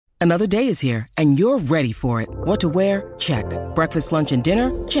Another day is here, and you're ready for it. What to wear? Check. Breakfast, lunch, and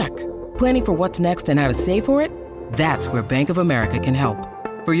dinner? Check. Planning for what's next and how to save for it? That's where Bank of America can help.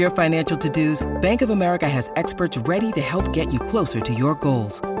 For your financial to-dos, Bank of America has experts ready to help get you closer to your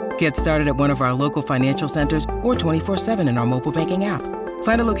goals. Get started at one of our local financial centers or 24/7 in our mobile banking app.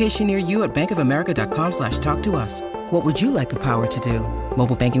 Find a location near you at bankofamerica.com/talktous. What would you like the power to do?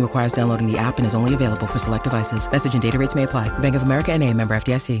 Mobile banking requires downloading the app and is only available for select devices. Message and data rates may apply. Bank of America N.A., member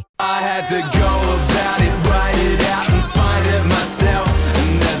FDIC. I had to go about it, write it out and find it myself.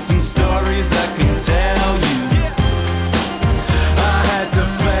 And there's some stories I can tell you. I had to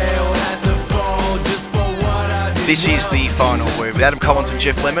fail, had to fall just for what I did. This is the final word with Adam Collins and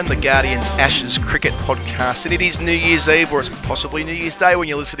Jeff Lemon, the Guardian's Ashes cricket podcast. And it is New Year's Eve, or it's possibly New Year's Day when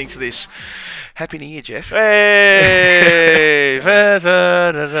you're listening to this. Happy New Year, Jeff. Hey!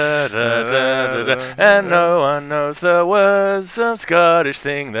 And no one knows there was some Scottish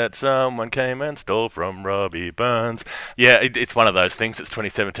thing that someone came and stole from Robbie Burns. Yeah, it's one of those things. It's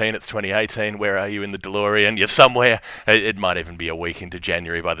 2017, it's 2018. Where are you in the DeLorean? You're somewhere. It might even be a week into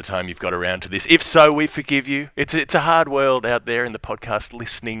January by the time you've got around to this. If so, we forgive you. It's a hard world out there in the podcast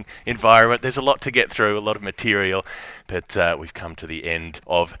listening environment. There's a lot to get through, a lot of material, but we've come to the end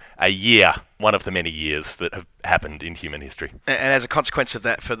of a year. One of the many years that have happened in human history. And as a consequence of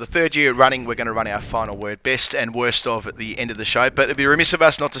that, for the third year running, we're going to run our final word, best and worst of, at the end of the show. But it'd be remiss of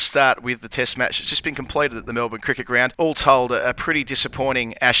us not to start with the test match. It's just been completed at the Melbourne Cricket Ground. All told, a pretty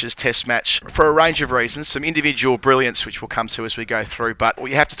disappointing Ashes test match for a range of reasons. Some individual brilliance, which we'll come to as we go through. But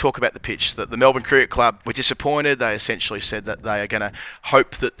you have to talk about the pitch. The Melbourne Cricket Club were disappointed. They essentially said that they are going to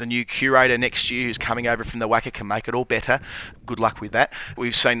hope that the new curator next year, who's coming over from the WACA, can make it all better. Good luck with that.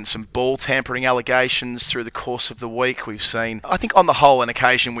 We've seen some ball tampering allegations through the course of the week. We've seen, I think on the whole, an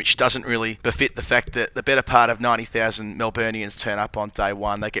occasion which doesn't really befit the fact that the better part of 90,000 Melburnians turn up on day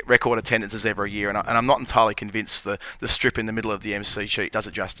one. They get record attendances every year, and I'm not entirely convinced the strip in the middle of the MCG does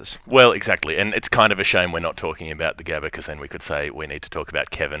it justice. Well, exactly, and it's kind of a shame we're not talking about the Gabba, because then we could say we need to talk about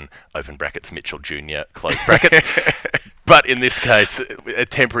Kevin, open brackets, Mitchell Jr., close brackets. But in this case, a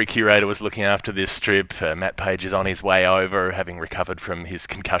temporary curator was looking after this strip. Matt Page is on his way over, having recovered from his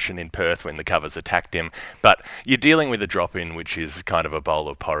concussion in Perth when the covers attacked him. But you're dealing with a drop-in, which is kind of a bowl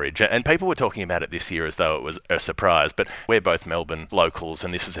of porridge. And people were talking about it this year as though it was a surprise. But we're both Melbourne locals,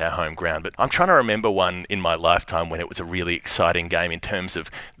 and this is our home ground. But I'm trying to remember one in my lifetime when it was a really exciting game in terms of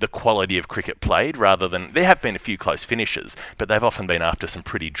the quality of cricket played, rather than... There have been a few close finishes, but they've often been after some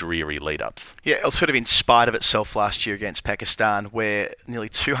pretty dreary lead-ups. Yeah, it was sort of in spite of itself last year against Pakistan, where nearly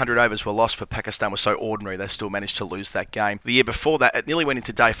 200 overs were lost, but Pakistan was so ordinary they still managed to lose that game. The year before that, it nearly went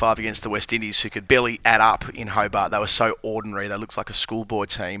into day 5 against the West Indies, who could barely add up in Hobart. They were so ordinary. They looked like a schoolboy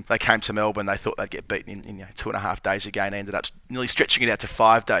team. They came to Melbourne. They thought they'd get beaten in 2.5 days again. They ended up nearly stretching it out to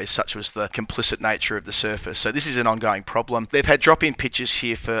 5 days. Such was the complicit nature of the surface. So this is an ongoing problem. They've had drop-in pitches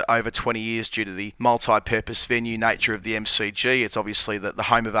here for over 20 years due to the multi-purpose venue nature of the MCG. It's obviously the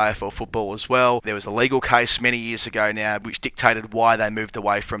home of AFL football as well. There was a legal case many years ago now which dictated why they moved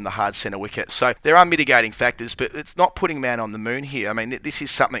away from the hard centre wicket. So there are mitigating factors, but it's not putting man on the moon here. I mean, this is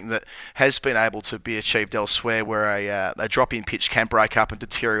something that has been able to be achieved elsewhere, where a drop-in pitch can break up and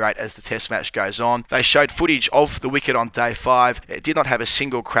deteriorate as the test match goes on. They showed footage of the wicket on day 5. It did not have a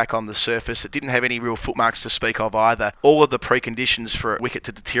single crack on the surface. It didn't have any real footmarks to speak of either. All of the preconditions for a wicket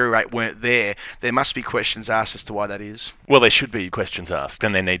to deteriorate weren't there. There must be questions asked as to why that is. Well, there should be questions asked,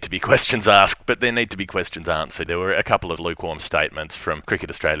 and there need to be questions asked, but there need to be questions answered. There were a couple of lukewarm statements from Cricket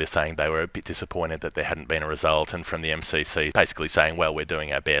Australia saying they were a bit disappointed that there hadn't been a result, and from the MCC basically saying, well, we're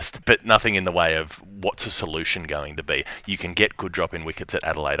doing our best, but nothing in the way of what's a solution going to be. You can get good drop-in wickets at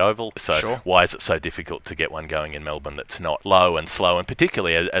Adelaide Oval, so Sure. Why is it so difficult to get one going in Melbourne that's not low and slow? And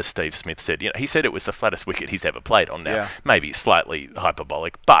particularly, as Steve Smith said, he said it was the flattest wicket he's ever played on now. Yeah. Maybe slightly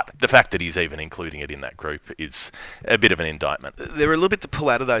hyperbolic, but the fact that he's even including it in that group is a bit of an indictment. There were a little bit to pull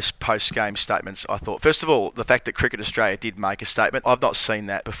out of those post-game statements, I thought. First of all, the fact that Cricket Australia did make a statement, I've not seen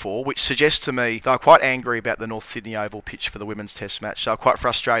that before, which suggests to me they were quite angry about the North Sydney Oval pitch for the women's test match. They were quite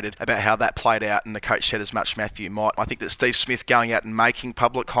frustrated about how that played out, and the coach said as much Matthew Mott. I think that Steve Smith going out and making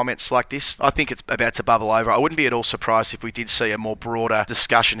public comments like this, I think it's about to bubble over. I wouldn't be at all surprised if we did see a more broader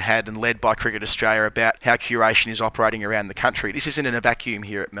discussion had and led by Cricket Australia about how curation is operating around the country. This isn't in a vacuum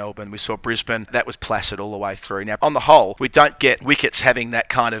here at Melbourne. We saw Brisbane, that was placid all the way through. Now, on the whole, we don't get wickets having that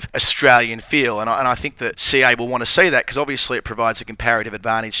kind of Australian feel, and I think that CA will want to see that, because obviously it provides a comparative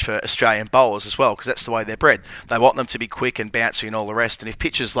advantage for Australian bowlers as well, because that's the way they're bred. They want them to be quick and bouncy and all the rest, and if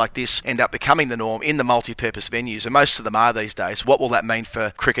pitches like this end up becoming the norm, form in the multi-purpose venues, and most of them are these days. What will that mean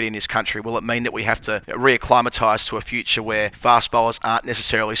for cricket in this country? Will it mean that we have to reacclimatise to a future where fast bowlers aren't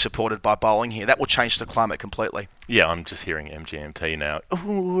necessarily supported by bowling here? That will change the climate completely. Yeah, I'm just hearing MGMT now.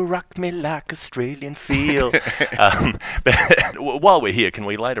 Ooh, rock me like Australian feel. But while we're here, can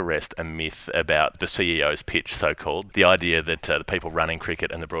we lay to rest a myth about the CEO's pitch, so-called? The idea that the people running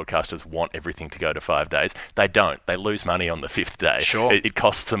cricket and the broadcasters want everything to go to 5 days. They don't. They lose money on the fifth day. Sure. It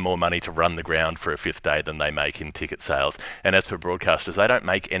costs them more money to run the ground for a fifth day than they make in ticket sales. And as for broadcasters, they don't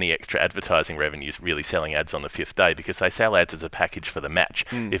make any extra advertising revenues really selling ads on the fifth day because they sell ads as a package for the match.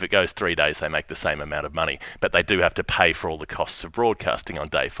 If it goes 3 days, they make the same amount of money. But they do have to pay for all the costs of broadcasting on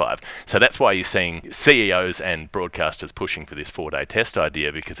day 5. So that's why you're seeing CEOs and broadcasters pushing for this 4-day test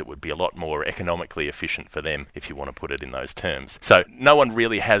idea, because it would be a lot more economically efficient for them, if you want to put it in those terms. So no one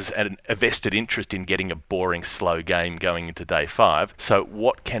really has a vested interest in getting a boring, slow game going into day 5. So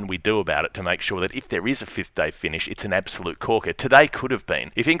what can we do about it to make sure that if there is a 5th day finish, it's an absolute corker? Today could have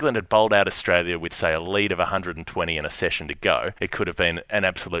been. If England had bowled out Australia with, say, a lead of 120 and a session to go, it could have been an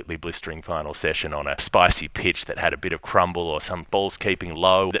absolutely blistering final session on a spicy pitch that had a bit of crumble or some balls keeping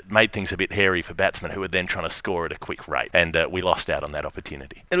low that made things a bit hairy for batsmen who were then trying to score at a quick rate. And we lost out on that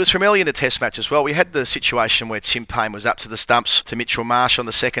opportunity. It was familiar in the test match as well. We had the situation where Tim Payne was up to the stumps to Mitchell Marsh on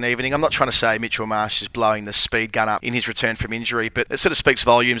the second evening. I'm not trying to say Mitchell Marsh is blowing the speed gun up in his return from injury, but it sort of speaks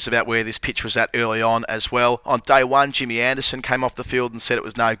volumes about where this pitch was at early on as well. On day 1, Jimmy Anderson came off the field and said it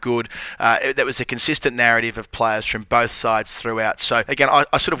was no good. That was a consistent narrative of players from both sides throughout. So again,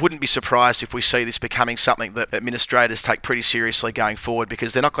 I sort of wouldn't be surprised if we see this becoming something that administrators take pretty seriously going forward,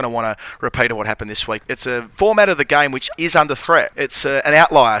 because they're not going to want to repeat what happened this week. It's a format of the game which is under threat. It's an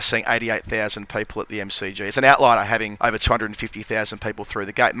outlier seeing 88,000 people at the MCG. It's an outlier having over 250,000 people through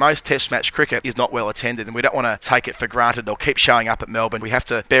the gate. Most test match cricket is not well attended, and we don't want to take it for granted. They'll keep showing up at Melbourne. We have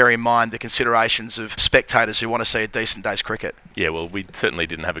to bear in mind the considerations of spectators who want to see a decent day's cricket. Yeah, well, we certainly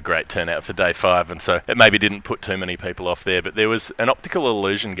didn't have a great turnout for day 5, and so it maybe didn't put too many people off there, but there was an optical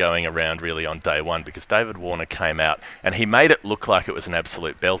illusion going around really on day 1, because David Warner came out and he made it look like it was an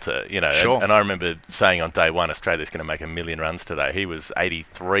absolute belter, you know. Sure. And I remember saying on day 1, Australia's going to make 1 million runs today. He was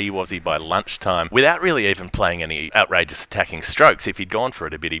 83, was he, by lunchtime, without really even playing any outrageous attacking strokes. If he'd gone for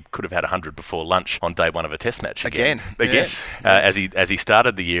it a bit, he could have had 100 before lunch on day 1 of a test match again. Yes. As he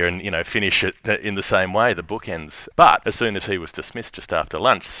started the year, and, you know, finish it in the same way, the bookends. But as soon as he was dismissed just after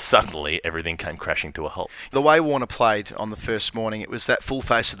lunch, suddenly everything came crashing to a halt. The way Warner played on the first morning, it was that full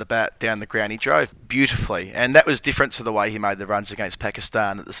face of the bat down the ground. He drove beautifully, and that was different to the way he made the runs against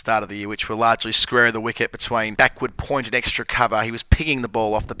Pakistan at the start of the year, which were largely square of the wicket between backward point and extra cover. He was picking the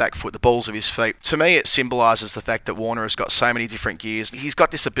ball off the back foot, the balls of his feet. To me, it symbolises the fact that Warner has got so many different gears. He's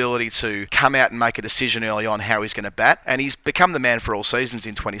got this ability to come out and make a decision early on how he's going to bat, and he's become the man for all seasons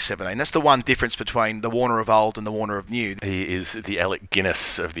in 2017. That's the one difference between the Warner of old and the Warner of new. He is the Alec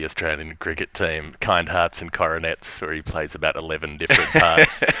Guinness of the Australian cricket team, kind hearts and coronets, where he plays about 11 different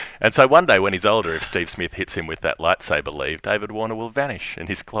parts. And so one day when he's older, if Steve Smith hits him with that lightsaber leave, David Warner will vanish and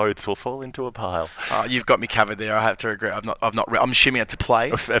his clothes will fall into a pile. Oh, you've got me covered there. I have to agree. I'm assuming it's a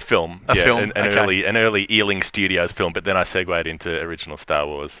play. A film. Film. An early Ealing Studios film, but then I segued into original Star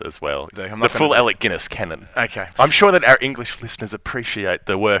Wars as well. I'm The full Alec Guinness canon. Okay. I'm sure that our English listeners appreciate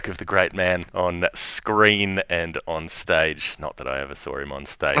the work of the great man on screen and on stage. Not that I ever saw him on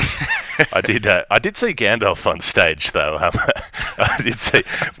stage. I did see Gandalf on stage, though. I did see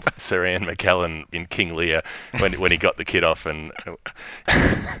Sir Ian McKellen in King Lear when he got the kid off, and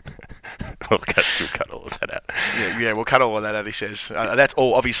we'll cut all of that out. Yeah, we'll cut all of that out, he says. That's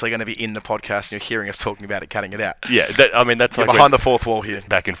all obviously going to be in the podcast, and you're hearing us talking about it, cutting it out. Yeah, that's like behind the fourth wall here.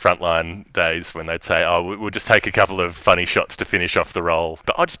 Back in Frontline days when they'd say, oh, we'll just take a couple of funny shots to finish off the roll.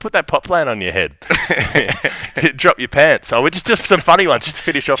 But I'll just put that pop plant on your head. Drop your pants. Oh, we're just some funny ones just to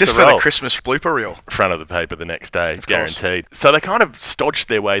finish off the roll. Just for the Christmas blooper reel. Front of the paper the next day, guaranteed. So they kind of stodged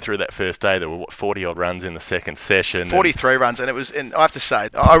their way through that first day. There were, 40-odd runs in the second session. 43 runs, and I have to say,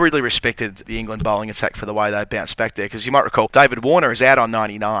 I really respected the England bowling attack for the way they bounced back there, because you might recall David Warner is out on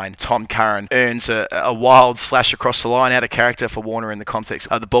 99. Tom Curran earns a wild slash across the line, out of character for Warner in the context.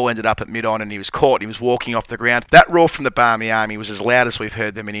 The ball ended up at mid-on and he was caught. He was walking off the ground. That roar from the Barmy Army was as loud as we've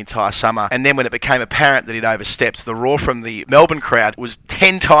heard them in the entire summer. And then when it became apparent that he'd overstepped, the roar from the Melbourne crowd was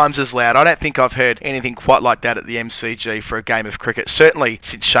 10 times as loud. I don't think I've heard anything quite like that at the MCG for a game of cricket, certainly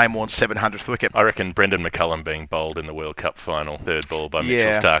since Shane Warne's 700th wicket. I reckon Brendan McCullum being bowled in the World Cup final, third ball by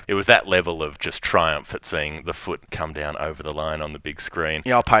Mitchell Starc. It was that level of just triumph at seeing the foot come down over the line on the big screen.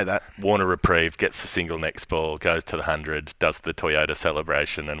 Yeah, I'll pay that. Warner Reprieve gets the single next ball, goes to the 100, does the Toyota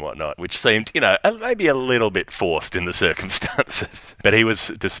celebration and whatnot, which seemed, maybe a little bit forced in the circumstances. But he was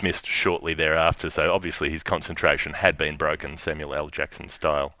dismissed shortly thereafter, so obviously his concentration had been broken, Samuel L. Jackson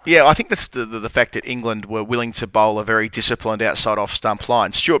style. Yeah, I think that's the fact that England were willing to bowl a very disciplined outside off-stump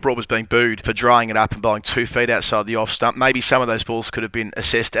line. Stuart Broad was being booed for drying it up and bowling 2 feet outside the off-stump. Maybe some of those balls could have been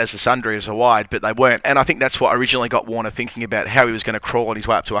assessed as a sundry, as a wide, but they weren't. And I think that's what originally got Warner thinking about how he was going to crawl on his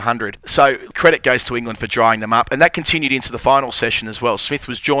way up to 100. So credit goes to England for drying them up, and that continued into the final session as well. Smith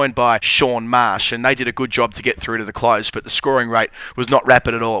was joined by Sean Marsh, and they did a good job to get through to the close, but the scoring rate was not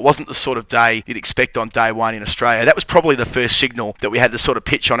rapid at all. It wasn't the sort of day you'd expect on day one in Australia. That was probably the first signal that we had the sort of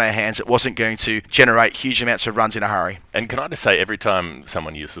pitch on our hands that wasn't going to generate huge amounts of runs in a hurry. And can I just say, every time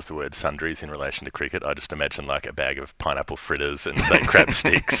someone uses the word sundries in relation to cricket, I just imagine like a bag of pineapple fritters and say crab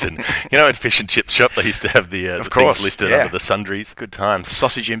sticks, and at fish and chip shop they used to have the things listed under the sundries. Good times.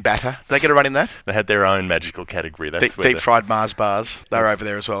 Sausage in batter. Did they get a run in that? They had their own magical category. That's deep fried Mars bars. They were over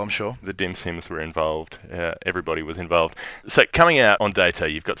there as well, I'm sure. The dim sims were involved. Everybody was involved. So coming out on day 2,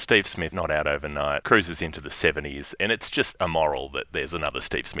 you've got Steve Smith not out overnight, cruises into the 70s, and it's just immoral that there's another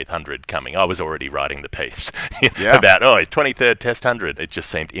Steve Smith 100 coming. I was already writing the piece about, his 23rd Test 100. It just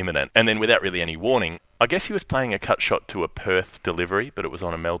seemed imminent. And then without really any warning, I guess he was playing a cut shot to a Perth delivery, but it was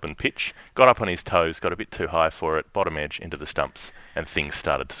on a Melbourne pitch. Got up on his toes, got a bit too high for it, bottom edge into the stumps, and things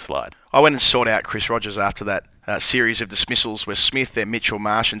started to slide. I went and sought out Chris Rogers after that series of dismissals where Smith, Mitchell,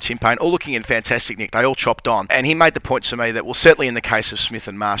 Marsh and Tim Payne, all looking in fantastic nick. They all chopped on. And he made the point to me that, well, certainly in the case of Smith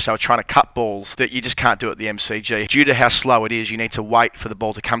and Marsh, they were trying to cut balls that you just can't do at the MCG. Due to how slow it is, you need to wait for the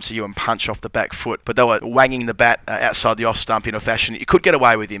ball to come to you and punch off the back foot. But they were wanging the bat outside the off stump in a fashion that you could get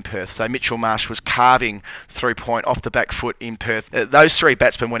away with in Perth. So Mitchell Marsh was carving 3-point off the back foot in Perth. Those 3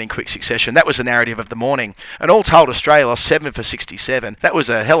 batsmen went in quick succession. That was the narrative of the morning. And all told, Australia lost 7 for 67. That was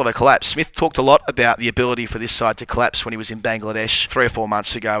a hell of a collapse. Smith talked a lot about the ability for this side to collapse when he was in Bangladesh 3 or 4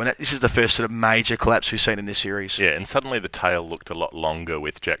 months ago, and this is the first sort of major collapse we've seen in this series. Yeah, and suddenly the tail looked a lot longer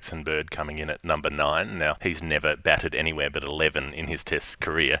with Jackson Bird coming in at number 9. Now, he's never batted anywhere but 11 in his Test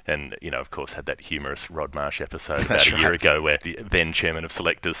career, and, of course, had that humorous Rod Marsh episode about a year ago where the then chairman of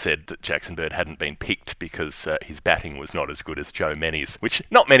selectors said that Jackson Bird hadn't been picked because his batting was not as good as Joe Meny's, which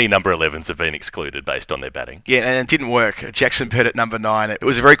not many number 11s have been excluded based on their batting. Yeah, and it didn't work. Jackson Bird at number 9. It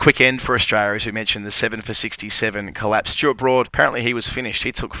was a very quick end for Australia, as we mentioned, the 7 for 67 collapse. Stuart Broad, apparently he was finished.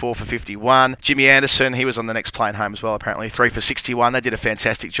 He took 4 for 51. Jimmy Anderson, he was on the next plane home as well, apparently 3 for 61. They did a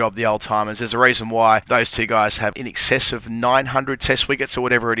fantastic job, the old-timers. There's a reason why those 2 guys have in excess of 900 Test wickets or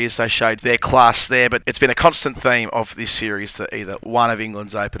whatever it is. They showed their class there, but it's been a constant theme of this series that either one of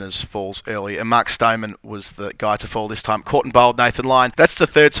England's openers falls early, and Mark Stoneman was the guy to fall this time. Caught and bowled Nathan Lyon. That's the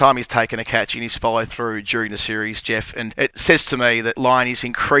 3rd time he's taken a catch in his follow-through during the series, Jeff, and it says to me that Lyon is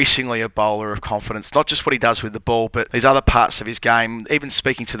increasingly a bowler of confidence, not just what he does with the ball, but these other parts of his game. Even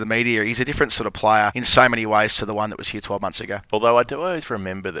speaking to the media, he's a different sort of player in so many ways to the one that was here 12 months ago. Although I do always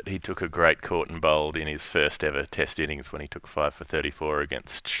remember that he took a great caught and bowled in his first ever Test innings when he took 5 for 34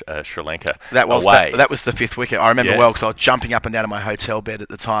 against Sri Lanka. That was the 5th wicket. I remember well because I was jumping up and down in my hotel bed at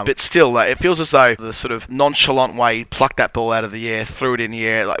the time. But still, it feels as though the sort of nonchalant way he plucked that ball out of the air, threw it in the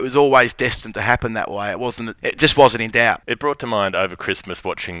air, it was always destined to happen that way. It just wasn't in doubt. It brought to mind over Christmas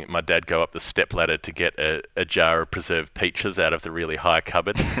watching my dad go up the stepladder to get a jar of preserved peaches out of the really high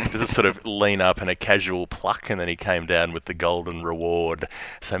cupboard. Just sort of lean up and a casual pluck, and then he came down with the golden reward.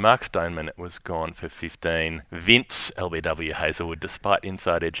 So Mark Stoneman was gone for 15. Vince LBW Hazelwood, despite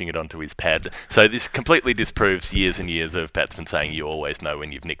inside edging it onto his pad. So this completely disproves years and years of batsmen saying you always know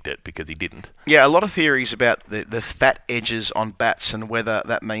when you've nicked it, because he didn't. Yeah, a lot of theories about the fat edges on bats and whether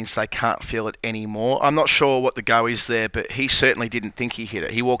that means they can't feel it anymore. I'm not sure what the go is there, but he certainly didn't think he hit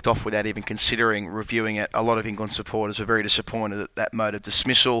it. He walked off without even considering reviewing it. A lot of England supporters were very disappointed at that mode of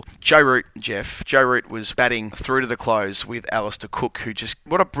dismissal. Joe Root, Jeff. Joe Root was batting through to the close with Alistair Cook, who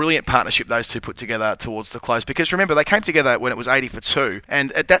what a brilliant partnership those two put together towards the close. Because remember, they came together when it was 80 for 2,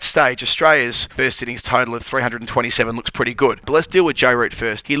 and at that stage, Australia's first innings total of 327 looks pretty good. But let's deal with Joe Root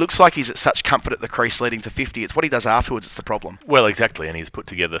first. He looks like he's at such comfort at the crease leading to 50. It's what he does afterwards that's the problem. Well, exactly, and he's put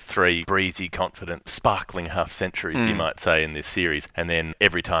together 3 breezy, confident, sparkling half-centuries, you might say, in this series. And then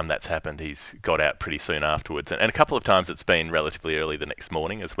every time that's happened, he's got out pretty soon afterwards. And a couple of times it's been relatively early the next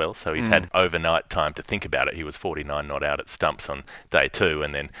morning as well, so he's had overnight time to think about it. He was 49 not out at stumps on day 2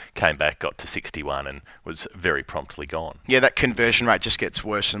 and then came back, got to 61 and was very promptly gone. Yeah, that conversion rate just gets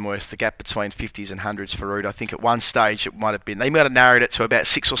worse and worse. The gap between 50s and 100s for Root, I think at one stage it might have been, they might have narrowed it to about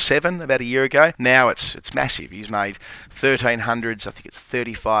 6 or 7 about a year ago. Now it's massive. He's made 1300s, I think it's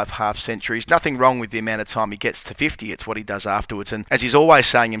 35 half centuries. Nothing wrong with the amount of time he gets to 50. It's what he does afterwards. And as he's always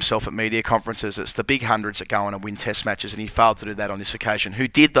saying himself at media conferences, it's the big hundreds that go on and win test matches, and he failed to do that on this occasion. Who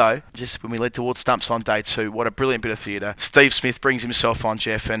did, though, just when we led towards stumps on day 2. What a brilliant bit of theatre. Steve Smith brings himself on,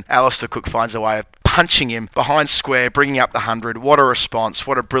 Jeff, and Alistair Cook finds a way of punching him behind square, bringing up the 100. What a response.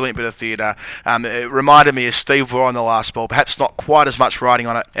 What a brilliant bit of theatre. It reminded me of Steve Waugh on the last ball. Perhaps not quite as much riding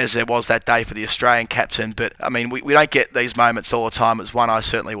on it as there was that day for the Australian captain, but I mean, we don't get these moments all the time. It's one I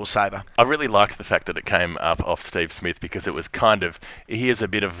certainly will savour. I really liked the fact that it came up off Steve Smith, because it was kind of, he is a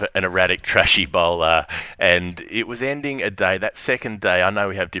bit of an erratic, trashy bowler, and it was ending a day, that second day. I know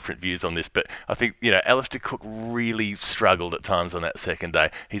we have different views on this, but I think, Alistair Cook really struggled at times on that second day.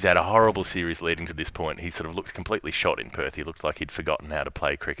 He's had a horrible series leading to this point. He sort of looked completely shot in Perth. He looked like he'd forgotten how to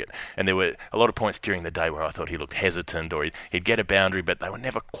play cricket. And there were a lot of points during the day where I thought he looked hesitant, or he'd get a boundary, but they were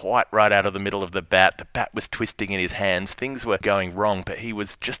never quite right out of the middle of the bat. The bat was twisting in his hands. Things were going wrong, but he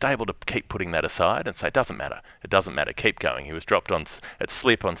was just able to keep putting that aside and say, it doesn't matter. It doesn't matter. Keep going. He was dropped at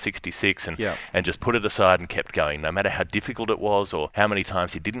slip on 66 and just put it aside and kept going. No matter how difficult it was or how many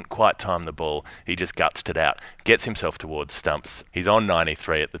times he didn't quite time the ball, he just gutsed it out, gets himself towards stumps. He's on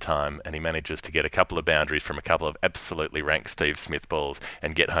 93 at the time, and he manages to get a couple of boundaries from a couple of absolutely rank Steve Smith balls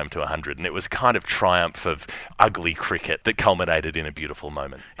and get home to 100. And it was kind of triumph of ugly cricket that culminated in a beautiful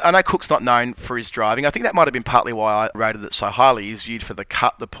moment. I know Cook's not known for his driving. I think that might have been partly why I rated it so highly. He's viewed for the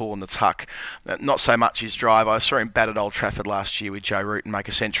cut, the pull and the tuck. Not so much his drive. I saw him bat at Old Trafford last year with Joe Root and make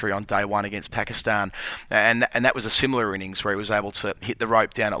a century on day 1 against Pakistan. And that was a similar innings where he was able to hit the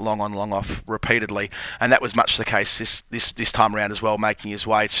rope down at long on, long off repeatedly. And that was much the case this time around as well, making his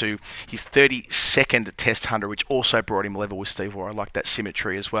way to his 32nd Test 100, which also brought him level with Steve Waugh. I like that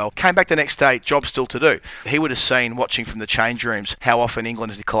symmetry as well. Came back the next day, job still to do. He would have seen, watching from the change rooms, how often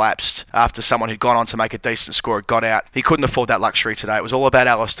England had collapsed after someone who'd gone on to make a decent score had got out. He couldn't afford that luxury today. It was all about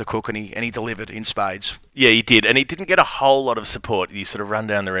Alistair Cook, and he delivered in spades. Yeah, he did, and he didn't get a whole lot of support. You sort of run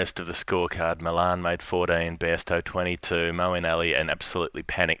down the rest of the scorecard. Milan made 14, Bairstow 22, Moeen Ali an absolutely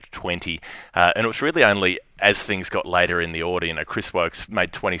panicked 20, and it was really only as things got later in the order, Chris Woakes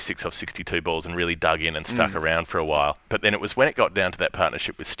made 26 off 62 balls and really dug in and stuck around for a while. But then it was when it got down to that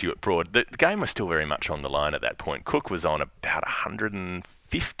partnership with Stuart Broad, the game was still very much on the line at that point. Cook was on about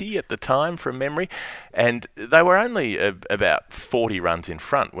 150 at the time from memory, and they were only about 40 runs in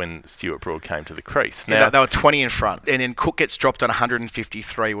front when Stuart Broad came to the crease. Now, they were 20 in front, and then Cook gets dropped on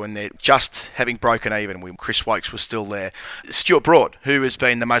 153 when they're just having broken even, when Chris Woakes was still there. Stuart Broad, who has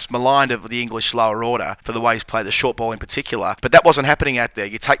been the most maligned of the English lower order for the way he's played the short ball in particular, but that wasn't happening out there.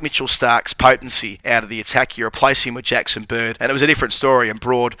 You take Mitchell Stark's potency out of the attack, you replace him with Jackson Bird, and it was a different story. And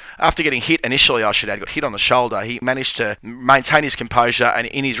Broad, after getting hit initially, I should add, got hit on the shoulder, he managed to maintain his composure and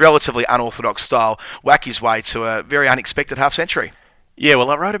in his relatively unorthodox style whack his way to a very unexpected half-century. Yeah,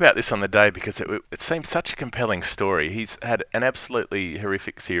 well, I wrote about this on the day because it seemed such a compelling story. He's had an absolutely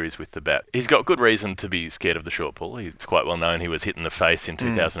horrific series with the bat. He's got good reason to be scared of the short ball. It's quite well known he was hit in the face in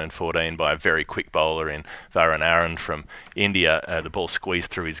 2014 by a very quick bowler in Varun Aaron from India. The ball squeezed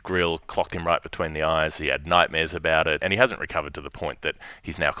through his grill, clocked him right between the eyes. He had nightmares about it, and he hasn't recovered to the point that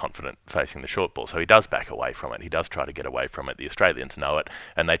he's now confident facing the short ball. So he does back away from it. He does try to get away from it. The Australians know it,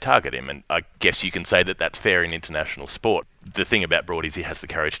 and they target him. And I guess you can say that that's fair in international sport. The thing about Broad is he has the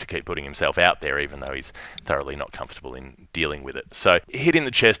courage to keep putting himself out there, even though he's thoroughly not comfortable in dealing with it. So he hit in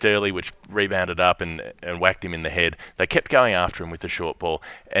the chest early, which rebounded up and whacked him in the head. They kept going after him with the short ball,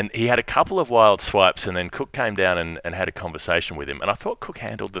 and he had a couple of wild swipes, and then Cook came down and had a conversation with him. And I thought Cook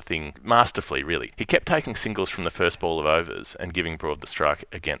handled the thing masterfully, really. He kept taking singles from the first ball of overs and giving Broad the strike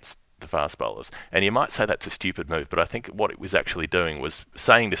against the fast bowlers. And you might say that's a stupid move, but I think what it was actually doing was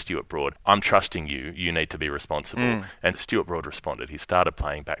saying to Stuart Broad, I'm trusting you, you need to be responsible. And Stuart Broad responded. He started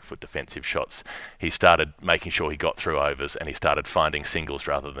playing back foot defensive shots. He started making sure he got through overs, and he started finding singles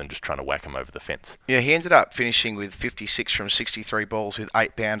rather than just trying to whack them over the fence. Yeah, he ended up finishing with 56 from 63 balls with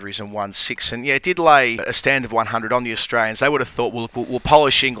 8 boundaries and 1 6. And yeah, it did lay a stand of 100 on the Australians. They would have thought, we'll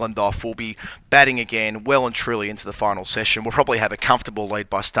polish England off. We'll be batting again well and truly into the final session. We'll probably have a comfortable lead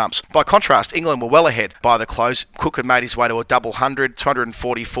by stumps. By contrast, England were well ahead by the close. Cook had made his way to a double 100,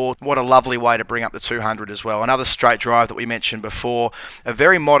 244. What a lovely way to bring up the 200 as well. Another straight drive that we mentioned before. A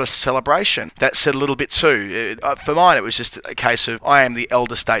very modest celebration. That said a little bit too. For mine, it was just a case of, I am the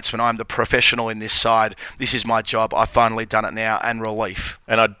elder statesman. I am the professional in this side. This is my job. I've finally done it now, and relief.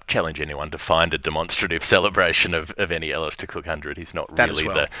 And I'd challenge anyone to find a demonstrative celebration of any Alistair Cook 100. He's not really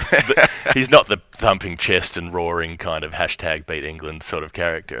he's not the thumping chest and roaring kind of hashtag beat England sort of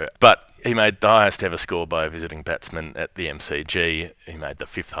character. But He made the highest ever score by a visiting batsman at the MCG. He made the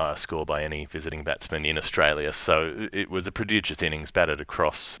 5th highest score by any visiting batsman in Australia. So it was a prodigious innings batted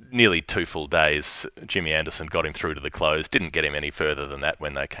across nearly 2 full days. Jimmy Anderson got him through to the close. Didn't get him any further than that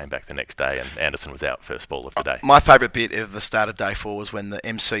when they came back the next day, and Anderson was out first ball of the day. My favourite bit of the start of day 4 was when the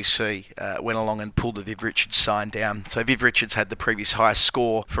MCC went along and pulled the Viv Richards sign down. So Viv Richards had the previous highest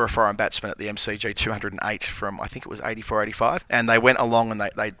score for a foreign batsman at the MCG, 208 from, I think it was 84, 85. And they went along and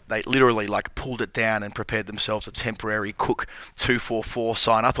they literally pulled it down and prepared themselves a temporary Cook 244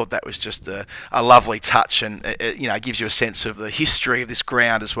 sign. I thought that was just a lovely touch, and it gives you a sense of the history of this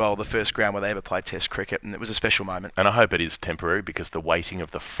ground as well, the first ground where they ever played Test cricket, and it was a special moment. And I hope it is temporary, because the weighting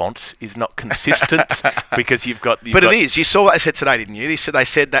of the font is not consistent, because you've got... But it is. You saw what they said today, didn't you? They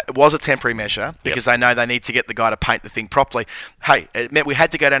said that it was a temporary measure, because they know they need to get the guy to paint the thing properly. Hey, it meant we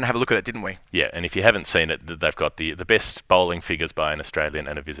had to go down and have a look at it, didn't we? Yeah, and if you haven't seen it, they've got the best bowling figures by an Australian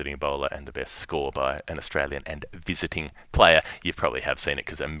and a visiting bowler, and the best score by an Australian and visiting player. You probably have seen it,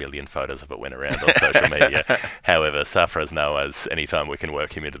 because a million photos of it went around on social media. However, Safraz Nawaz, anytime we can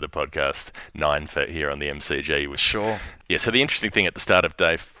work him into the podcast, 9 for here on the MCG. Sure. Yeah, so the interesting thing at the start of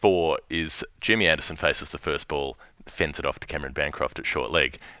day 4 is Jimmy Anderson faces the first ball, fends it off to Cameron Bancroft at short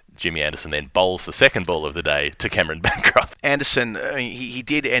leg. Jimmy Anderson then bowls the second ball of the day to Cameron Bancroft. Anderson, he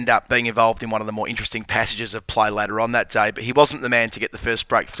did end up being involved in one of the more interesting passages of play later on that day, but he wasn't the man to get the first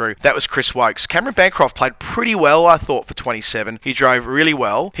breakthrough. That was Chris Wokes. Cameron Bancroft played pretty well, I thought, for 27. He drove really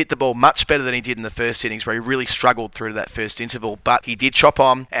well, hit the ball much better than he did in the first innings, where he really struggled through that first interval, but he did chop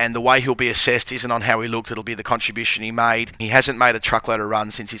on, and the way he'll be assessed isn't on how he looked, it'll be the contribution he made. He hasn't made a truckload of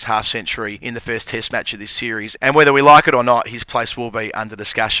runs since his half-century in the first Test match of this series, and whether we like it or not, his place will be under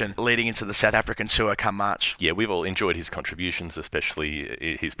discussion leading into the South African tour come March. Yeah, we've all enjoyed his contributions, especially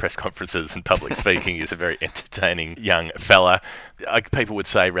his press conferences and public speaking. He's a very entertaining young fella. People would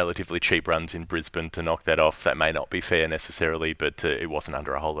say relatively cheap runs in Brisbane to knock that off. That may not be fair necessarily, but it wasn't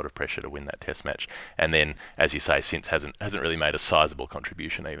under a whole lot of pressure to win that Test match. And then, as you say, since hasn't really made a sizable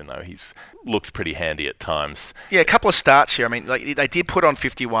contribution, even though he's looked pretty handy at times. Yeah, a couple of starts here. I mean, they did put on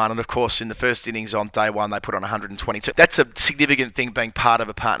 51, and of course, in the first innings on day 1, they put on 122. That's a significant thing, being part of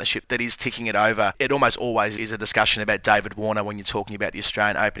a partnership that is ticking it over. It almost always is a discussion about David Warner when you're talking about the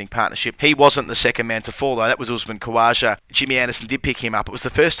Australian opening partnership. He wasn't the second man to fall, though. That was Usman Khawaja. Jimmy Anderson did pick him up. It was the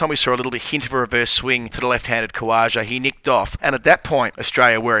first time we saw a little bit hint of a reverse swing to the left-handed Khawaja. He nicked off, and at that point,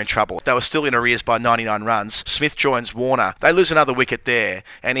 Australia were in trouble. They were still in arrears by 99 runs. Smith joins Warner. They lose another wicket there,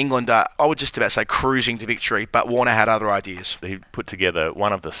 and England are, I would just about say, cruising to victory, but Warner had other ideas. He put together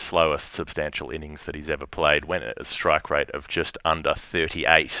one of the slowest substantial innings that he's ever played, went at a strike rate of just under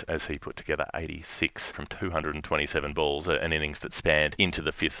 38 as he put together 86 from 227 balls, an innings that spanned into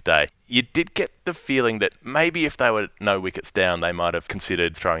the 5th day. You did get the feeling that maybe if they were no wickets down, they might have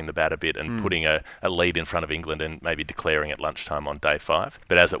considered throwing the bat a bit and putting a lead in front of England and maybe declaring at lunchtime on day 5.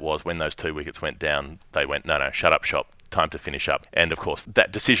 But as it was, when those 2 wickets went down, they went, no, shut up shop. Time to finish up. And of course,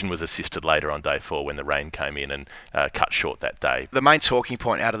 that decision was assisted later on day 4 when the rain came in and cut short that day. The main talking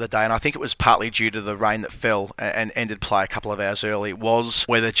point out of the day, and I think it was partly due to the rain that fell and ended play a couple of hours early, was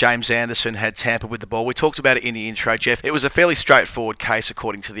whether James Anderson had tampered with the ball. We talked about it in the intro, Jeff. It was a fairly straightforward case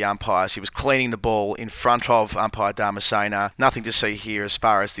according to the umpires. He was cleaning the ball in front of umpire Dharmasena. Nothing to see here as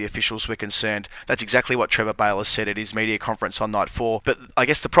far as the officials were concerned. That's exactly what Trevor Bayliss said at his media conference on night 4. But I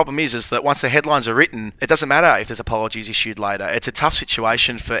guess the problem is that once the headlines are written, it doesn't matter if there's apologies issued later. It's a tough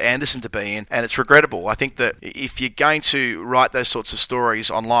situation for Anderson to be in, and it's regrettable. I think that if you're going to write those sorts of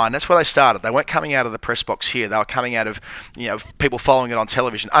stories online, that's where they started. They weren't coming out of the press box here. They were coming out of people following it on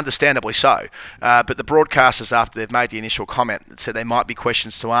television, understandably so. But the broadcasters, after they've made the initial comment, said there might be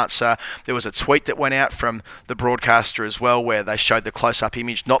questions to answer. There was a tweet that went out from the broadcaster as well, where they showed the close-up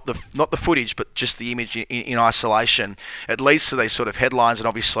image, not the footage, but just the image in isolation. It leads to these sort of headlines, and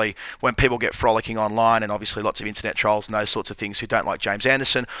obviously when people get frolicking online, and obviously lots of internet trolls and those sorts of things who don't like James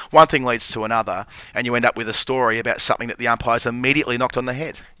Anderson, one thing leads to another, and you end up with a story about something that the umpires immediately knocked on the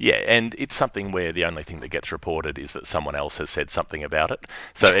head. Yeah, and it's something where the only thing that gets reported is that someone else has said something about it.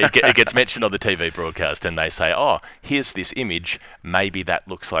 So it gets mentioned on the TV broadcast, and they say, oh, here's this image, maybe that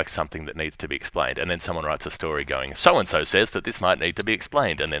looks like something that needs to be explained. And then someone writes a story going, so-and-so says that this might need to be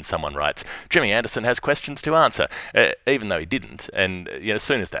explained. And then someone writes, Jimmy Anderson has questions to answer, even though he didn't. And as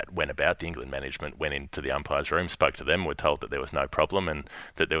soon as that went about, the England management went into the umpires' room, spoke to to them, were told that there was no problem and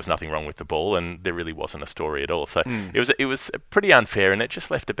that there was nothing wrong with the ball, and there really wasn't a story at all. So it was pretty unfair, and it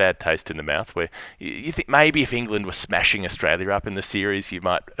just left a bad taste in the mouth, where you think maybe if England was smashing Australia up in the series, you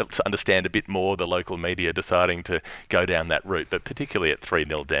might understand a bit more the local media deciding to go down that route. But particularly at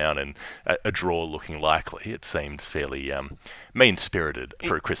 3-0 down and a draw looking likely, it seems fairly mean-spirited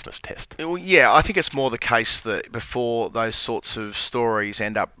for a Christmas test. Well, yeah, I think it's more the case that before those sorts of stories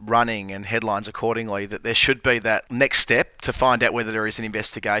end up running and headlines accordingly, that there should be that next step to find out whether there is an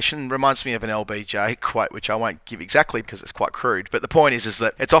investigation. Reminds me of an LBJ quote, which I won't give exactly because it's quite crude, but the point is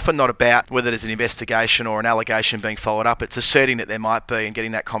that it's often not about whether there's an investigation or an allegation being followed up. It's asserting that there might be and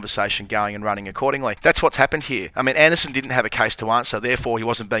getting that conversation going and running accordingly. That's what's happened here. I mean, Anderson didn't have a case to answer, therefore he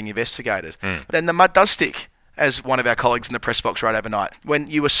wasn't being investigated. Then the mud does stick, as one of our colleagues in the press box wrote overnight. When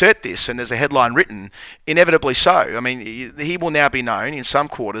you assert this and there's a headline written, inevitably so. I mean, he will now be known in some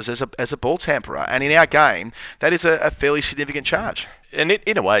quarters as a ball tamperer, and in our game, that is a fairly significant charge. And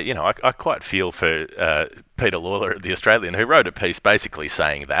in a way, I quite feel for Peter Lawler at The Australian, who wrote a piece basically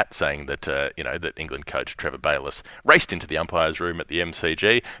saying that that England coach Trevor Bayliss raced into the umpire's room at the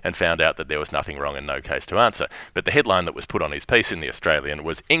MCG and found out that there was nothing wrong and no case to answer. But the headline that was put on his piece in The Australian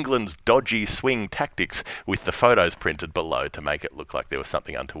was England's dodgy swing tactics, with the photos printed below to make it look like there was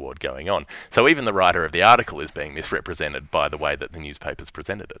something untoward going on. So even the writer of the article is being misrepresented by the way that the newspapers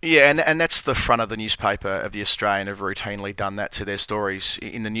presented it. Yeah, and that's the front of the newspaper of The Australian have routinely done that to their stories.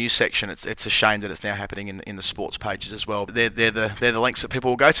 In the news section, it's a shame that it's now happening in the sports pages as well. But they're the links that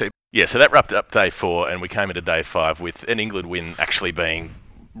people will go to. Yeah, so that wrapped up day 4, and we came into day 5 with an England win actually being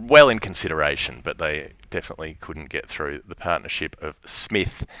well in consideration, but they definitely couldn't get through. The partnership of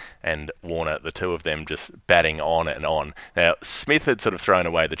Smith and Warner, the two of them just batting on and on. Now, Smith had sort of thrown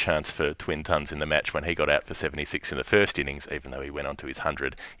away the chance for twin tons in the match when he got out for 76 in the first innings, even though he went on to his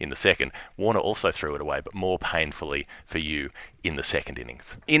 100 in the second. Warner also threw it away, but more painfully for you in the second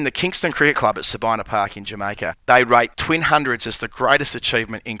innings. In the Kingston Cricket Club at Sabina Park in Jamaica, they rate twin hundreds as the greatest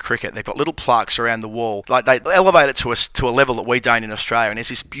achievement in cricket. They've got little plaques around the wall. Like, they elevate it to a level that we don't in Australia. And there's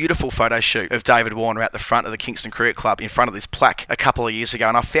this beautiful photo shoot of David Warner at the front of the Kingston Cricket Club in front of this plaque a couple of years ago.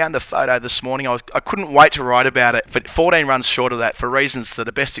 And I found the photo this morning. I couldn't wait to write about it. But 14 runs short of that, for reasons that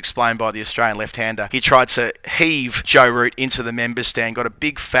are best explained by the Australian left-hander, he tried to heave Joe Root into the members stand, got a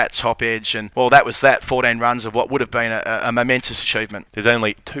big fat top edge, and well, that was that. 14 runs of what would have been a momentous achievement. There's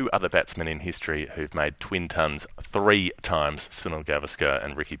only 2 other batsmen in history who've made twin tons 3 times, Sunil Gavaskar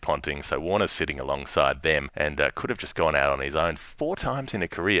and Ricky Ponting, so Warner's sitting alongside them and could have just gone out on his own 4 times in a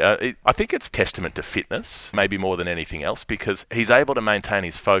career. I think it's testament to fitness, maybe more than anything else, because he's able to maintain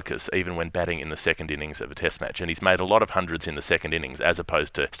his focus even when batting in the second innings of a test match, and he's made a lot of hundreds in the second innings, as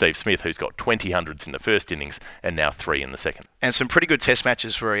opposed to Steve Smith, who's got 20 hundreds in the first innings and now 3 in the second. And some pretty good test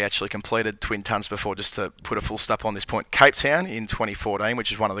matches where he actually completed twin tons before. Just to put a full stop on this point, Cape Town in 2014,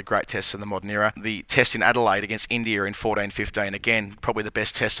 which is one of the great tests in the modern era. The test in Adelaide against India in 14-15, again, probably the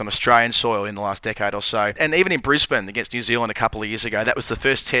best test on Australian soil in the last decade or so. And even in Brisbane against New Zealand a couple of years ago, that was the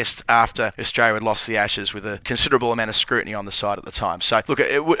first test after Australia had lost the Ashes, with a considerable amount of scrutiny on the side at the time. So, look,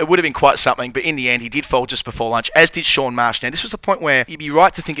 it would have been quite something, but in the end, he did fall just before lunch, as did Shaun Marsh. Now, this was the point where you'd be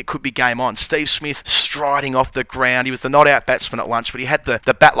right to think it could be game on. Steve Smith striding off the ground. He was the not-out batsman at lunch, but he had the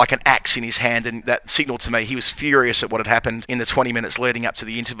bat like an axe in his hand, and that signalled to me he was furious at what had happened in the 20 minutes leading up to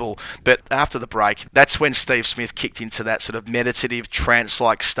the interval. But after the break, that's when Steve Smith kicked into that sort of meditative,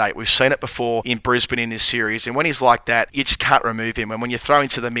 trance-like state. We've seen it before in Brisbane in this series, and when he's like that, you just can't remove him. And when you throw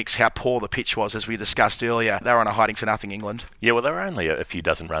into the mix how poor the pitch was, as we discussed earlier, they were on a hiding-to-nothing England. Yeah, well, they were only a few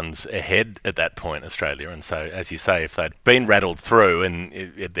dozen runs ahead at that point, Australia, and so, as you say, if they'd been rattled through and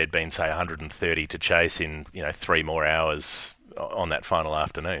there'd been, say, 130 to chase in 3 more hours on that final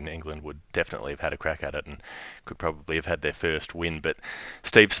afternoon, England would definitely have had a crack at it and could probably have had their first win. But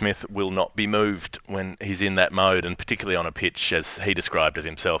Steve Smith will not be moved when he's in that mode, and particularly on a pitch, as he described it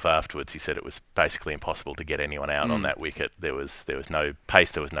himself afterwards. He said it was basically impossible to get anyone out on that wicket. There was no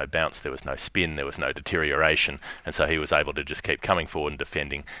pace, there was no bounce, there was no spin, there was no deterioration, and so he was able to just keep coming forward and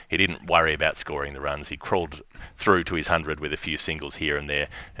defending. He didn't worry about scoring the runs. He crawled through to his 100 with a few singles here and there,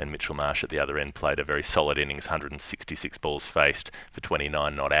 and Mitchell Marsh at the other end played a very solid innings, 166 balls faced for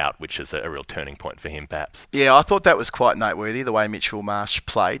 29 not out, which is a real turning point for him, perhaps. Yeah, I thought that was quite noteworthy, the way Mitchell Marsh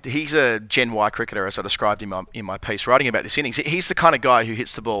played. He's a Gen Y cricketer, as I described him in my piece writing about this innings. He's the kind of guy who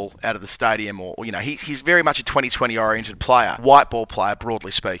hits the ball out of the stadium, or he's very much a 2020 oriented player, white ball player,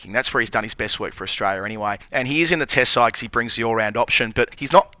 broadly speaking. That's where he's done his best work for Australia anyway. And he is in the test side because he brings the all-round option, but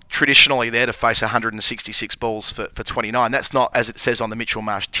he's not traditionally there to face 166 balls for 29. That's not as it says on the Mitchell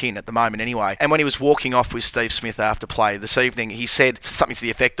Marsh tin at the moment anyway. And when he was walking off with Steve Smith after play this evening, he said something to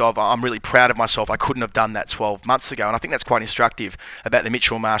the effect of, I'm really proud of myself. I couldn't have done that 12 months ago. And I think that's quite instructive about the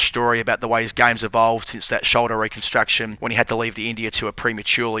Mitchell Marsh story, about the way his game's evolved since that shoulder reconstruction when he had to leave the India tour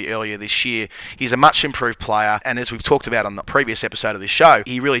prematurely earlier this year. He's a much improved player, and as we've talked about on the previous episode of this show,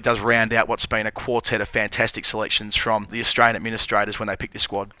 he really does round out what's been a quartet of fantastic selections from the Australian administrators when they picked this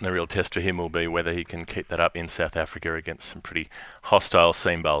squad. The real test for him will be whether he can keep that up in South Africa against some pretty hostile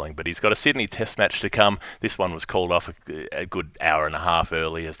seam bowling. But he's got a Sydney Test match to come. This one was called off a good hour and a half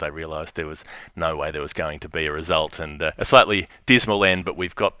early as they realised there was no way there was going to be a result, and a slightly dismal end, but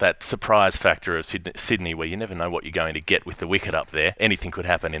we've got that surprise factor of Sydney where you never know what you're going to get with the wicket up there. Anything could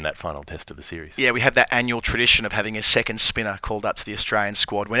happen in that final test of the series. Yeah, we have that annual tradition of having a second spinner called up to the Australian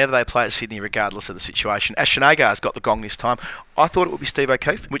squad whenever they play at Sydney, regardless of the situation. Ashton Agar's got the gong this time. I thought it would be Steve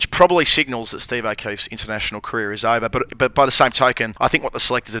O'Keefe, which probably signals that Steve O'Keefe's international career is over. But by the same token, I think what the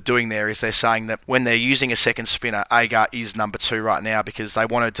selectors are doing there is they're saying that when they're using a second spinner, Agar is number 2 right now because they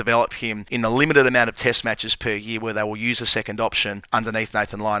want to develop him in the limited amount of test matches per year where they will use a second option underneath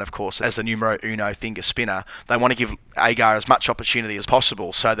Nathan Lyon, of course, as the numero uno finger spinner. They want to give Agar as much opportunity as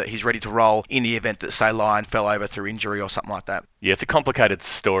possible so that he's ready to roll in the event that, say, Lyon fell over through injury or something like that. Yeah, it's a complicated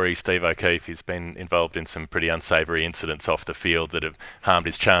story, Steve O'Keefe. He's been involved in some pretty unsavoury incidents off the field that have harmed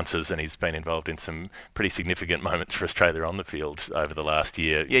his chances, and he's been involved in some pretty significant moments for Australia on the field over the last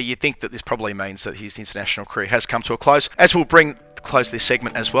year. Yeah, you think that this probably means that his international career has come to a close, as we'll bring to close this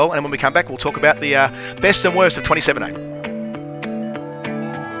segment as well. And when we come back, we'll talk about the best and worst of 2017.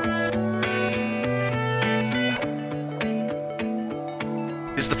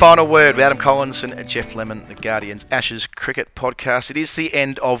 This is the final word with Adam Collins and Jeff Lemon, the Guardian's Ashes Cricket Podcast. It is the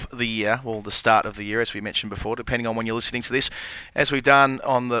end of the year, well, the start of the year, as we mentioned before, depending on when you're listening to this. As we've done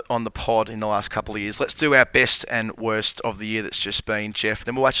on the pod in the last couple of years, let's do our best and worst of the year that's just been, Jeff.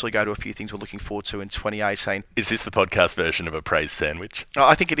 Then we'll actually go to a few things we're looking forward to in 2018. Is this the podcast version of a praise sandwich? Oh,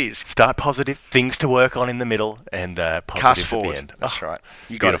 I think it is. Start positive, things to work on in the middle, and positive Cast at forward. the end. That's right.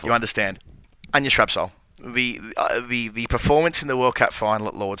 You got it. You understand. Anya Shrubsole. The performance in the World Cup final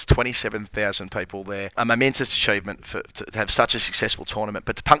at Lord's, 27,000 people there. A momentous achievement to have such a successful tournament,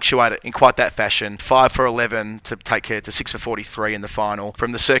 but to punctuate it in quite that fashion, 5 for 11 to take care to 6 for 43 in the final,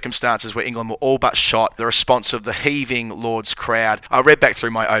 from the circumstances where England were all but shot, the response of the heaving Lord's crowd. I read back through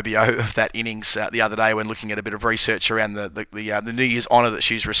my OBO of that innings the other day when looking at a bit of research around the New Year's honour that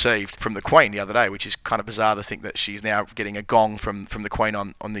she's received from the Queen the other day, which is kind of bizarre to think that she's now getting a gong from the Queen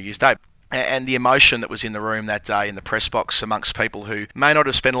on New Year's Day. And the emotion that was in the room that day in the press box amongst people who may not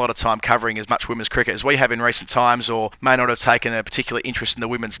have spent a lot of time covering as much women's cricket as we have in recent times, or may not have taken a particular interest in the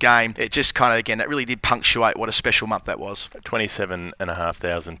women's game. It just kind of, again, that really did punctuate what a special month that was.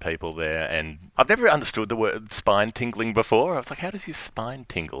 27,500 people there, and I've never understood the word spine tingling before. I was like, how does your spine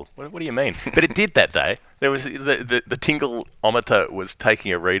tingle? What do you mean? But it did that day. There was the tingleometer was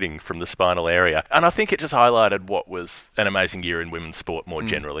taking a reading from the spinal area, and I think it just highlighted what was an amazing year in women's sport more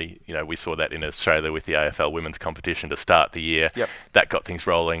generally. You know, we saw that in Australia with the AFL women's competition to start the year. Yep. That got things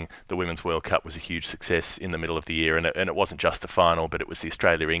rolling. The Women's World Cup was a huge success in the middle of the year, and it wasn't just the final, but it was the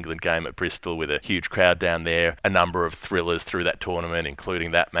Australia-England game at Bristol with a huge crowd down there. A number of thrillers through that tournament,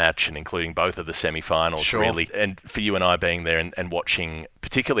 including that match and including both of the semi-finals, Sure. really. And for you and I being there and watching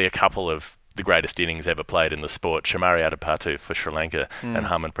particularly a couple of the greatest innings ever played in the sport, Shamari Adipatu for Sri Lanka and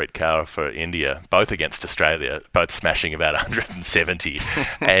Harmanpreet Kaur for India, both against Australia, both smashing about 170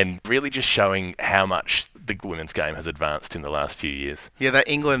 and really just showing how much the women's game has advanced in the last few years. Yeah, that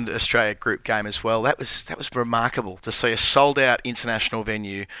England-Australia group game as well, that was remarkable to see a sold-out international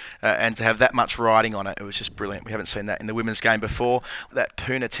venue and to have that much riding on it. It was just brilliant. We haven't seen that in the women's game before. That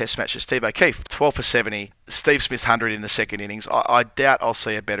Pune Test match of Steve O'Keefe, 12 for 70, Steve Smith's 100 in the second innings. I doubt I'll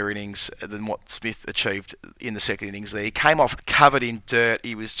see a better innings than what Smith achieved in the second innings there. He came off covered in dirt.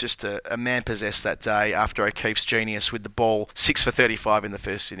 He was just a man possessed that day after O'Keefe's genius with the ball. 6 for 35 in the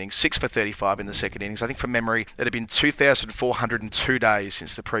first innings, 6 for 35 in the second innings. I think from memory, it had been 2,402 days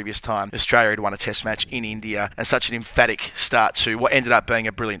since the previous time Australia had won a test match in India, and such an emphatic start to what ended up being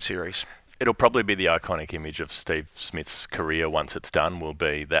a brilliant series. It'll probably be the iconic image of Steve Smith's career once it's done, will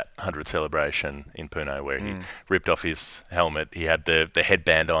be that 100 celebration in Pune where he ripped off his helmet. He had the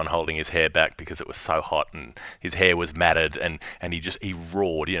headband on holding his hair back because it was so hot and his hair was matted, and he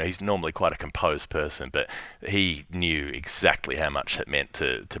roared. You know, he's normally quite a composed person, but he knew exactly how much it meant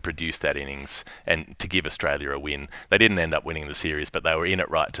to produce that innings and to give Australia a win. They didn't end up winning the series, but they were in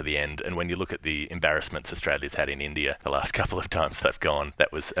it right to the end. And when you look at the embarrassments Australia's had in India the last couple of times they've gone,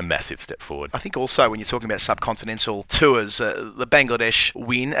 that was a massive step forward forward. I think also when you're talking about subcontinental tours, the Bangladesh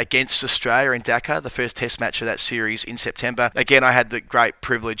win against Australia in Dhaka, the first test match of that series in September. Again, I had the great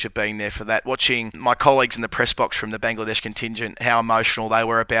privilege of being there for that, watching my colleagues in the press box from the Bangladesh contingent, how emotional they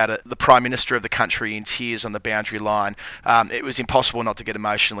were about it. The Prime Minister of the country in tears on the boundary line. It was impossible not to get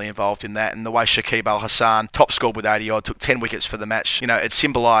emotionally involved in that. And the way Shakib Al Hassan, top scored with 80 odd, took 10 wickets for the match, it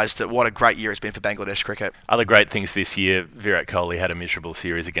symbolised what a great year it's been for Bangladesh cricket. Other great things this year, Virat Kohli had a miserable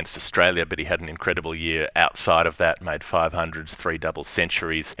series against Australia, but he had an incredible year outside of that, made 500s, 3 double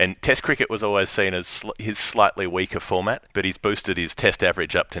centuries. And Test cricket was always seen as his slightly weaker format, but he's boosted his Test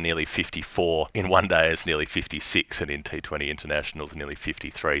average up to nearly 54, in one day as nearly 56, and in T20 internationals nearly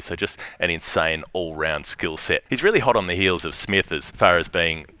 53. So just an insane all-round skill set. He's really hot on the heels of Smith as far as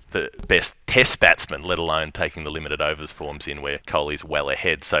being the best Test batsman, let alone taking the limited overs forms in where Kohli's well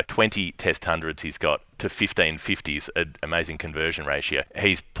ahead. So 20 Test hundreds he's got to 15 50s, an amazing conversion ratio.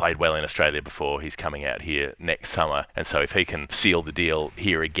 He's played well in Australia before. He's coming out here next summer. And so if he can seal the deal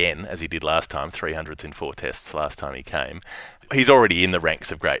here again, as he did last time, 300s in 4 tests last time he came, he's already in the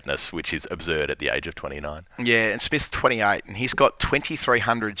ranks of greatness, which is absurd at the age of 29. Yeah, and Smith's 28, and he's got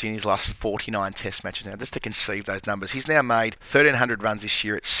 2,300s in his last 49 test matches now. Just to conceive those numbers. He's now made 1,300 runs this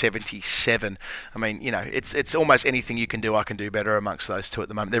year at 77. I mean, it's almost anything you can do, I can do better amongst those two at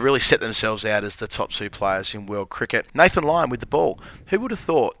the moment. They've really set themselves out as the top 2 players in world cricket. Nathan Lyon with the ball. Who would have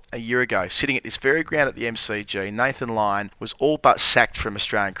thought a year ago, sitting at this very ground at the MCG, Nathan Lyon was all but sacked from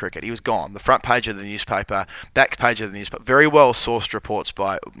Australian cricket. He was gone. The front page of the newspaper, back page of the newspaper, very well sourced reports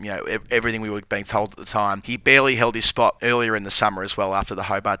by everything we were being told at the time. He barely held his spot earlier in the summer as well after the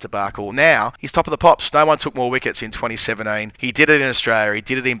Hobart debacle. Now he's top of the pops. No one took more wickets in 2017. He did it in Australia. He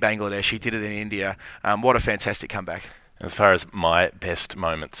did it in Bangladesh. He did it in India. What a fantastic comeback. As far as my best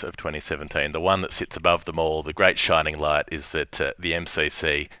moments of 2017, the one that sits above them all, the great shining light, is that the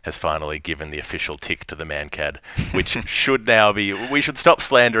MCC has finally given the official tick to the Mankad, which should now be... We should stop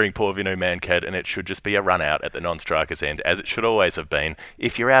slandering poor Vinu Mankad, and it should just be a run out at the non-striker's end, as it should always have been.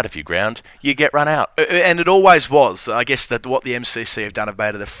 If you're out of your ground, you get run out. And it always was. I guess that what the MCC have done have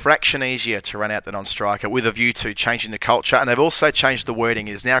made it a fraction easier to run out the non-striker with a view to changing the culture, and they've also changed the wording.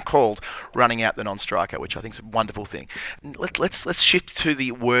 It is now called running out the non-striker, which I think is a wonderful thing. Let's shift to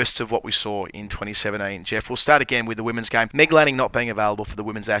the worst of what we saw in 2017, Jeff. We'll start again with the women's game. Meg Lanning not being available for the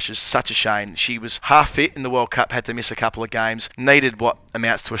Women's Ashes, such a shame. She was half fit in the World Cup, had to miss a couple of games, needed what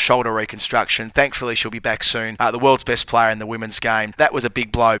amounts to a shoulder reconstruction. Thankfully, she'll be back soon. The world's best player in the women's game. That was a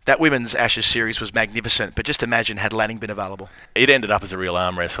big blow. That Women's Ashes series was magnificent, but just imagine had Lanning been available. It ended up as a real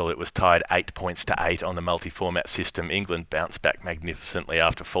arm wrestle. It was tied 8 points to 8 on the multi-format system. England bounced back magnificently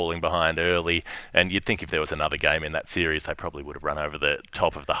after falling behind early, and you'd think if there was another game in that series, they probably would have run over the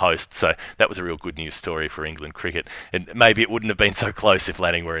top of the host. So that was a real good news story for England cricket. And maybe it wouldn't have been so close if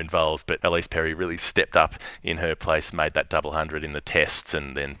Lanning were involved, but Elise Perry really stepped up in her place, made that double hundred in the tests,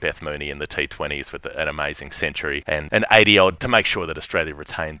 and then Beth Mooney in the T20s with an amazing century and an 80-odd to make sure that Australia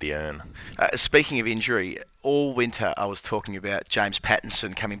retained the urn. Speaking of injury, all winter I was talking about James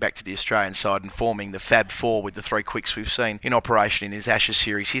Pattinson coming back to the Australian side and forming the Fab Four with the 3 quicks we've seen in operation in his Ashes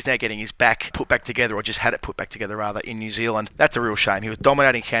series. He's now getting his back put back together, or just had it put back together rather, in New Zealand. That's a real shame. He was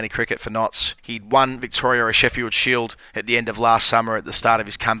dominating county cricket for Notts. He'd won Victoria a Sheffield Shield at the end of last summer at the start of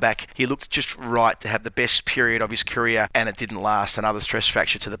his comeback. He looked just right to have the best period of his career, and it didn't last. Another stress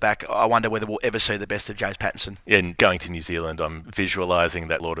fracture to the back. I wonder whether we'll ever see the best of James Pattinson. And going to New Zealand, I'm visualising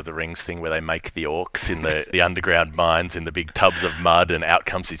that Lord of the Rings thing where they make the orcs in the underground mines in the big tubs of mud, and out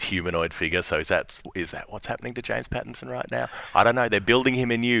comes his humanoid figure. So is that what's happening to James Pattinson right now? I don't know. They're building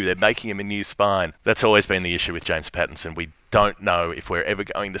him anew. They're making him a new spine. That's always been the issue with James Pattinson. We don't know if we're ever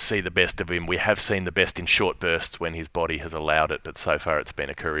going to see the best of him. We have seen the best in short bursts when his body has allowed it, but so far it's been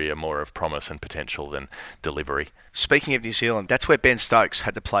a career more of promise and potential than delivery. Speaking of New Zealand, that's where Ben Stokes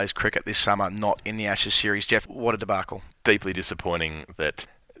had to play his cricket this summer, not in the Ashes series. Jeff, what a debacle. Deeply disappointing that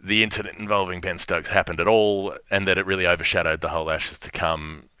the incident involving Ben Stokes happened at all, and that it really overshadowed the whole Ashes to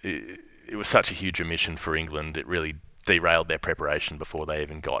come. It was such a huge omission for England. It really derailed their preparation before they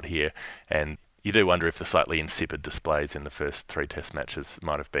even got here, and you do wonder if the slightly insipid displays in the first 3 test matches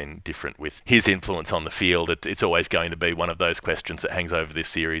might have been different with his influence on the field. It's always going to be one of those questions that hangs over this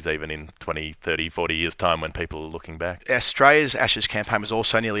series, even in 20, 30, 40 years' time when people are looking back. Australia's Ashes campaign was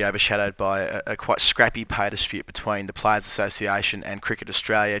also nearly overshadowed by a quite scrappy pay dispute between the Players Association and Cricket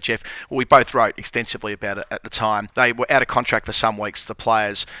Australia. Jeff, we both wrote extensively about it at the time. They were out of contract for some weeks, the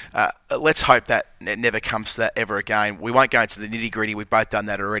players. Let's hope that it never comes to that ever again. We won't go into the nitty-gritty. We've both done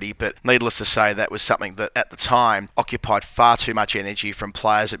that already, but needless to say, that was something that at the time occupied far too much energy from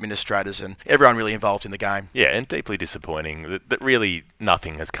players, administrators, and everyone really involved in the game. Yeah, and deeply disappointing. That really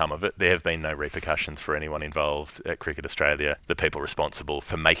nothing has come of it. There have been no repercussions for anyone involved at Cricket Australia. The people responsible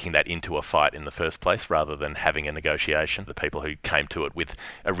for making that into a fight in the first place rather than having a negotiation, the people who came to it with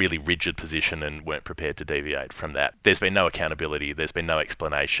a really rigid position and weren't prepared to deviate from that. There's been no accountability, there's been no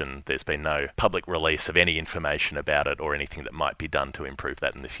explanation, there's been no public release of any information about it or anything that might be done to improve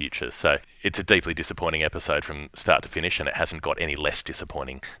that in the future. So it's a deeply disappointing episode from start to finish, and it hasn't got any less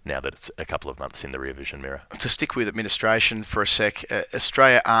disappointing now that it's a couple of months in the rear vision mirror. To stick with administration for a sec,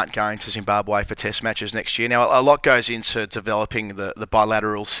 Australia aren't going to Zimbabwe for test matches next year. Now, a lot goes into developing the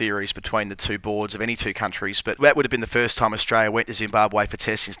bilateral series between the two boards of any two countries, but that would have been the first time Australia went to Zimbabwe for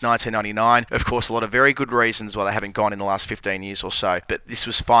tests since 1999. Of course, a lot of very good reasons why they haven't gone in the last 15 years or so, but this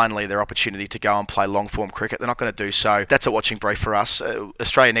was finally their opportunity to go and play long-form cricket. They're not going to do so. That's a watching brief for us.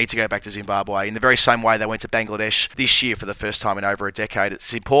 Australia need to go back to Zimbabwe in the very same way they went to Bangladesh this year for the first time in over a decade.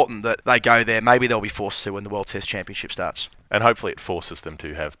 It's important that they go there. Maybe they'll be forced to when the World Test Championship starts. And hopefully it forces them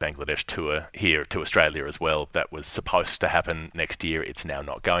to have Bangladesh tour here to Australia as well. That was supposed to happen next year. It's now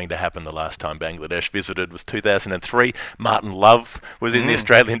not going to happen. The last time Bangladesh visited was 2003. Martin Love was in the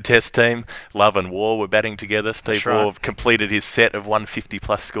Australian Test team. Love and Waugh were batting together. Steve Waugh completed his set of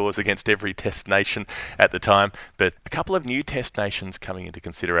 150-plus scores against every Test nation at the time. But a couple of new Test nations coming into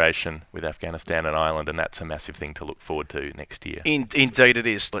consideration with Afghanistan and Ireland, and that's a massive thing to look forward to next year. Indeed it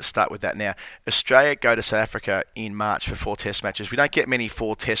is. Let's start with that now. Australia go to South Africa in March for 4 Test matches. We don't get many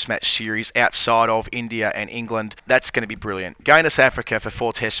 4 Test match series outside of India and England. That's going to be brilliant. Going to South Africa for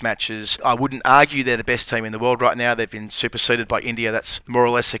 4 Test matches, I wouldn't argue they're the best team in the world right now. They've been superseded by India. That's more or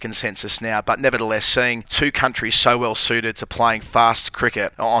less a consensus now. But nevertheless, seeing two countries so well suited to playing fast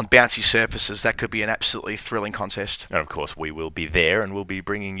cricket on bouncy surfaces, that could be an absolutely thrilling contest. And of course, we will be there and we'll be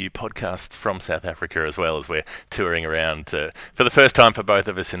bringing you podcasts from South Africa as well as we're touring around for the first time for both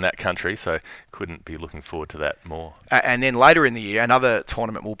of us in that country. So couldn't be looking forward to that more. And then later in the year, another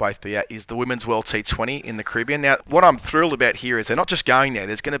tournament we'll both be at is the Women's World T20 in the Caribbean. Now, what I'm thrilled about here is they're not just going there.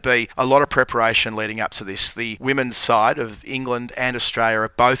 There's going to be a lot of preparation leading up to this. The women's side of England and Australia are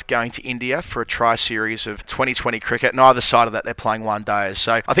both going to India for a tri-series of 2020 cricket, and either side of that, they're playing one days.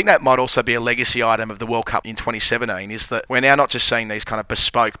 So I think that might also be a legacy item of the World Cup in 2017, is that we're now not just seeing these kind of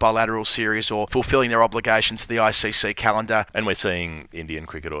bespoke bilateral series or fulfilling their obligation to the ICC calendar. And we're seeing Indian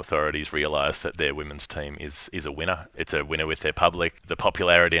cricket authorities realise that their women's team is a winner. It's a winner with their public. The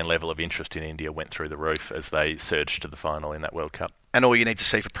popularity and level of interest in India went through the roof as they surged to the final in that World Cup. And all you need to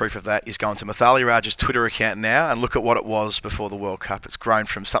see for proof of that is go onto Mithali Raj's Twitter account now and look at what it was before the World Cup. It's grown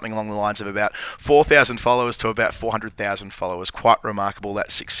from something along the lines of about 4,000 followers to about 400,000 followers. Quite remarkable,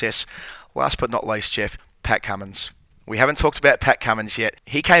 that success. Last but not least, Jeff, Pat Cummins. We haven't talked about Pat Cummins yet.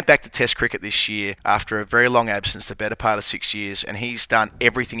 He came back to Test cricket this year after a very long absence, the better part of 6 years, and he's done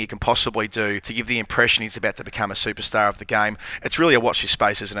everything he can possibly do to give the impression he's about to become a superstar of the game. It's really a watch this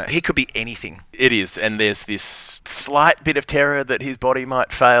space, isn't it? He could be anything. It is, and there's this slight bit of terror that his body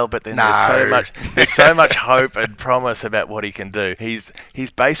might fail, but then there's so much hope and promise about what he can do. He's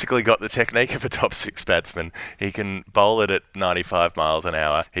basically got the technique of a top 6 batsman. He can bowl it at 95 miles an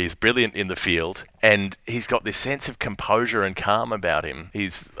hour. He's brilliant in the field. And he's got this sense of composure and calm about him.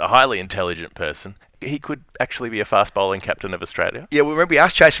 He's a highly intelligent person. He could actually be a fast bowling captain of Australia. Yeah, well, remember we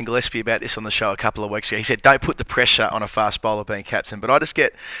asked Jason Gillespie about this on the show a couple of weeks ago. He said, don't put the pressure on a fast bowler being captain. But I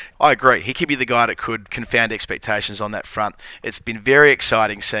agree. He could be the guy that could confound expectations on that front. It's been very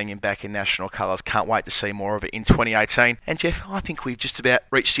exciting seeing him back in national colours. Can't wait to see more of it in 2018. And Jeff, I think we've just about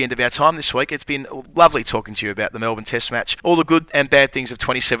reached the end of our time this week. It's been lovely talking to you about the Melbourne Test match, all the good and bad things of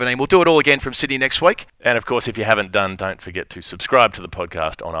 2017. We'll do it all again from Sydney next week. And of course, if you haven't done, don't forget to subscribe to the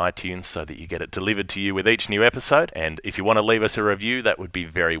podcast on iTunes so that you get it delivered to you with each new episode. And if you want to leave us a review, that would be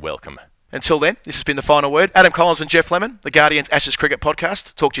very welcome. Until then, this has been The Final Word. Adam Collins and Jeff Lemon, the Guardian's Ashes Cricket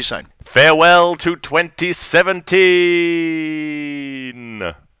Podcast. Talk to you soon. Farewell to 2017.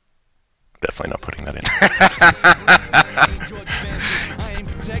 Definitely not putting that in.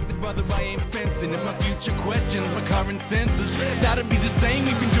 Brother, I ain't fenced in. If my future questions, my current senses, that'll be the same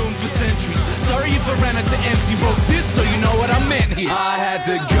we've been doing for centuries. Sorry if I ran out to empty, wrote this so you know what I meant here. I had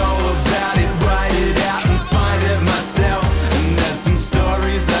to go